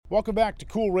Welcome back to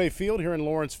Cool Ray Field here in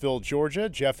Lawrenceville, Georgia.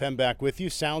 Jeff Hem back with you.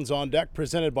 Sounds on Deck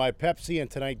presented by Pepsi,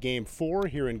 and tonight Game 4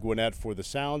 here in Gwinnett for the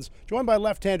Sounds. Joined by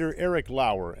left-hander Eric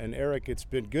Lauer. And Eric, it's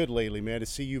been good lately, man, to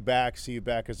see you back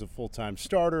as a full-time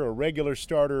starter, a regular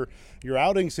starter. Your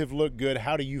outings have looked good.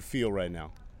 How do you feel right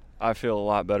now? I feel a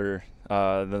lot better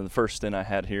than the first stint I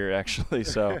had here, actually.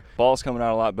 So ball's coming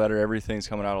out a lot better. Everything's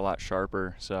coming out a lot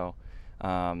sharper. So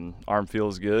arm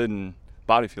feels good and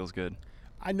body feels good.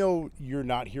 I know you're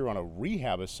not here on a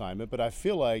rehab assignment, but I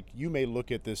feel like you may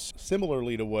look at this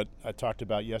similarly to what I talked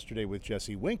about yesterday with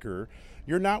Jesse Winker.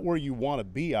 You're not where you want to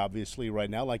be, obviously,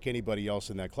 right now, like anybody else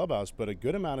in that clubhouse, but a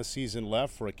good amount of season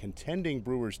left for a contending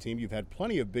Brewers team. You've had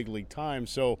plenty of big league time.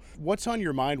 So what's on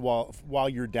your mind while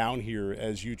you're down here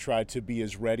as you try to be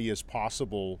as ready as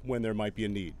possible when there might be a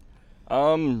need?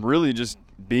 Really just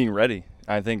being ready.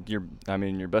 I think your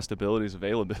best ability is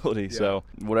availability. Yeah. So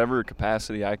whatever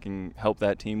capacity I can help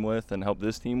that team with and help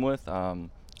this team with,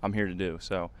 I'm here to do.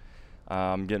 So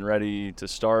I'm getting ready to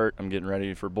start. I'm getting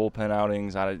ready for bullpen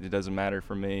outings. It doesn't matter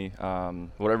for me.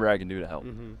 Whatever I can do to help.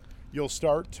 Mm-hmm. You'll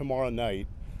start tomorrow night.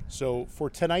 So for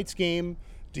tonight's game,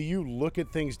 do you look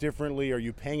at things differently? Are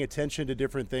you paying attention to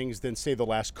different things than, say, the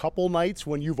last couple nights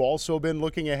when you've also been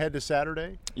looking ahead to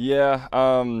Saturday? Yeah,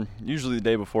 usually the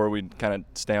day before we kind of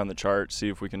stay on the chart, see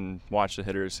if we can watch the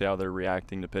hitters, see how they're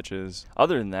reacting to pitches.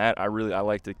 Other than that, I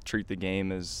like to treat the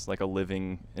game as like a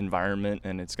living environment,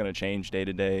 and it's going to change day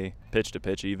to day, pitch to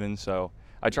pitch even. So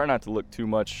I try not to look too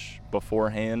much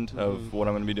beforehand of what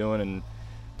I'm going to be doing and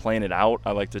playing it out.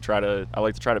 I like to try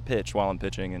to pitch while I'm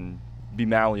pitching and be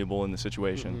malleable in the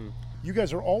situation. Mm-hmm. You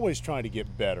guys are always trying to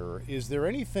get better. Is there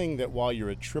anything that while you're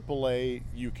at AAA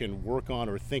you can work on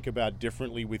or think about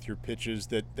differently with your pitches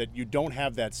that you don't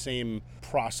have that same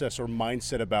process or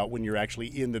mindset about when you're actually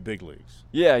in the big leagues?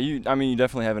 Yeah, you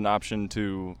definitely have an option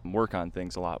to work on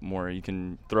things a lot more. You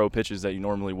can throw pitches that you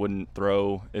normally wouldn't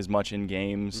throw as much in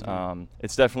games. Mm-hmm.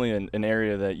 It's definitely an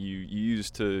area that you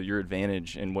use to your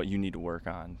advantage in what you need to work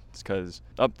on. It's because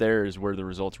up there is where the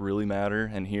results really matter,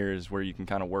 and here is where you can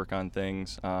kind of work on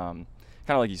things.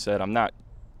 Kind of like you said, I'm not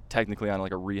technically on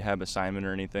like a rehab assignment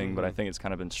or anything, but I think it's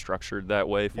kind of been structured that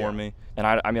way for me. And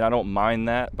I don't mind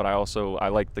that, but I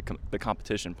like the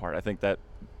competition part. I think that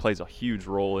plays a huge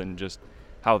role in just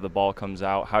how the ball comes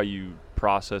out, how you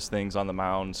process things on the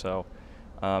mound. So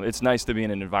it's nice to be in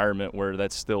an environment where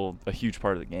that's still a huge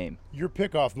part of the game. Your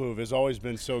pickoff move has always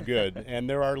been so good, and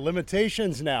there are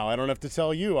limitations now. I don't have to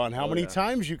tell you on how many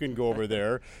times you can go over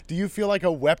there. Do you feel like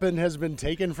a weapon has been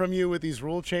taken from you with these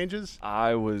rule changes?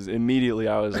 I was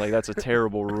like, that's a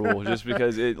terrible rule, just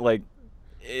because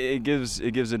it gives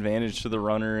advantage to the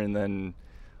runner, and then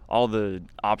all the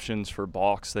options for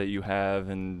balks that you have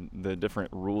and the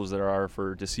different rules there are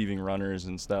for deceiving runners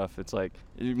and stuff. It's like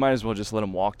you might as well just let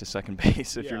them walk to second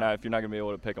base if you're not going to be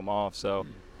able to pick them off. So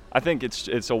I think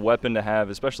it's a weapon to have,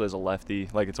 especially as a lefty.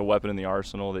 Like, it's a weapon in the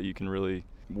arsenal that you can really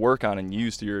work on and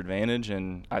use to your advantage.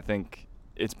 And I think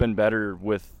it's been better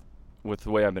with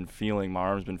the way I've been feeling. My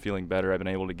arm's been feeling better. I've been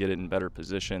able to get it in better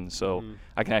position, so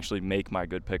I can actually make my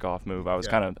good pickoff move.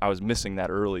 I was missing that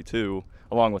early too,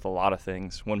 along with a lot of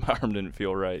things when my arm didn't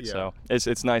feel right. Yeah. So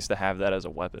it's nice to have that as a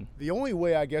weapon. The only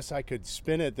way I guess I could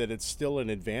spin it that it's still an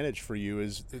advantage for you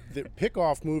is the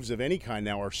pickoff moves of any kind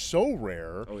now are so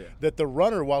rare that the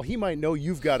runner, while he might know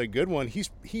you've got a good one,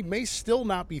 he may still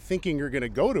not be thinking you're going to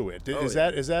go to it. Is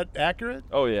that accurate?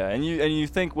 Oh yeah, and you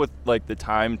think with like the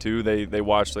time too, they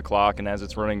watch the clock, and as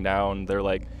it's running down, they're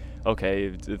like, okay,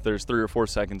 if there's 3 or 4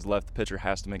 seconds left, the pitcher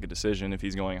has to make a decision if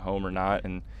he's going home or not.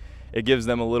 And it gives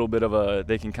them a little bit of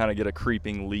they can kind of get a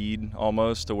creeping lead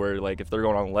almost, to where like if they're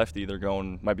going on lefty,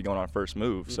 might be going on first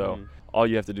move. So all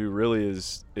you have to do really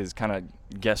is kind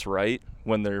of guess right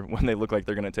when they look like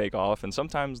they're going to take off. And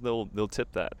sometimes they'll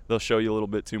tip that. They'll show you a little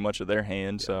bit too much of their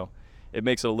hand. Yeah. So it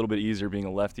makes it a little bit easier being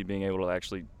a lefty, being able to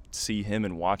actually see him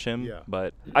and watch him. Yeah.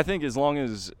 But I think as long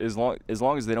as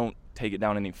they don't take it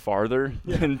down any farther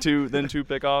than two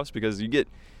pickoffs, because you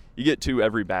get 2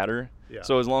 every batter. Yeah.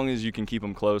 So as long as you can keep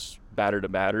them close batter to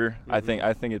batter, I think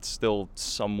it's still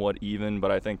somewhat even,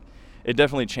 but I think it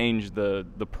definitely changed the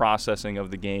processing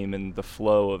of the game and the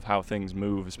flow of how things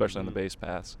move, especially on the base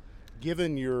paths.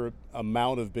 Given your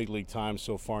amount of big league time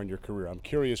so far in your career, I'm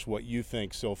curious what you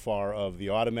think so far of the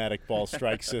automatic ball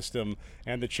strike system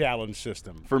and the challenge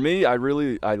system. For me, I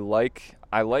like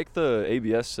the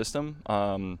ABS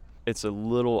system. It's a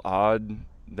little odd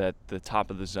that the top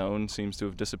of the zone seems to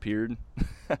have disappeared,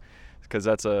 because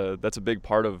that's a big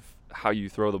part of how you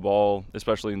throw the ball,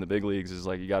 especially in the big leagues, is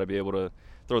like you got to be able to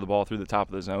throw the ball through the top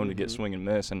of the zone to get swing and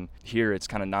miss. And here it's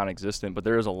kind of non-existent, but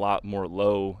there is a lot more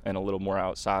low and a little more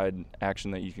outside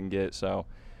action that you can get. So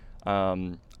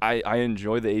I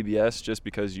enjoy the ABS just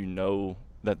because you know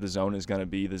that the zone is going to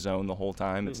be the zone the whole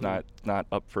time. It's not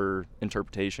up for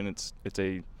interpretation. It's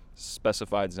a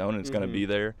specified zone, and it's going to be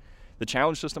there. The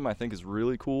challenge system, I think, is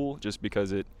really cool just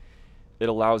because it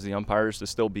allows the umpires to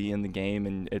still be in the game,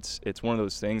 and it's one of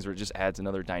those things where it just adds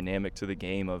another dynamic to the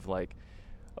game of like,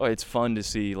 oh, it's fun to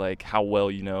see like how well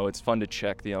you know. It's fun to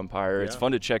check the umpire. Yeah. It's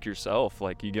fun to check yourself.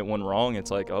 Like you get one wrong, it's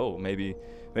like, oh, maybe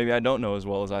I don't know as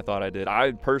well as I thought I did.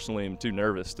 I personally am too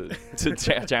nervous to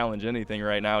challenge anything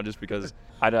right now just because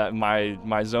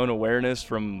my zone awareness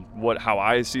from how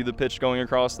I see the pitch going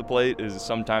across the plate is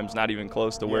sometimes not even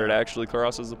close to where it actually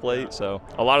crosses the plate. So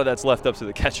a lot of that's left up to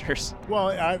the catchers. Well,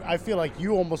 I feel like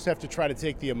you almost have to try to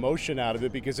take the emotion out of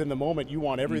it because in the moment you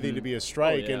want everything to be a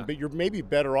strike, but you're maybe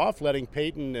better off letting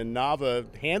Peyton and Nava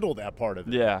handle that part of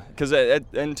it. Yeah, because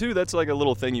and two, that's like a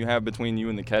little thing you have between you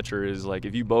and the catcher is like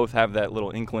if you both have that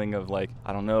little inkling of like,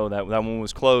 I don't know, that one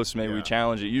was close, maybe we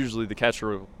challenge it. Usually the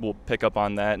catcher will pick up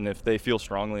on that, and if they feel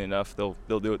strongly enough,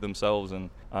 they'll do it themselves. And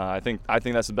I think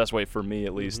that's the best way for me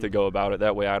at least to go about it.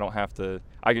 That way I don't have to.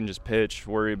 I can just pitch,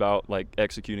 worry about like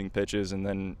executing pitches, and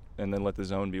then let the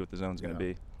zone be what the zone's going to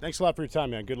be. Thanks a lot for your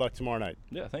time, man. Good luck tomorrow night.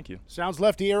 Yeah, thank you. Sounds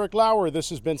lefty Eric Lauer. This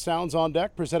has been Sounds on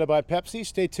Deck, presented by Pepsi.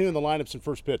 Stay tuned. The lineups and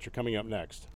first pitch are coming up next.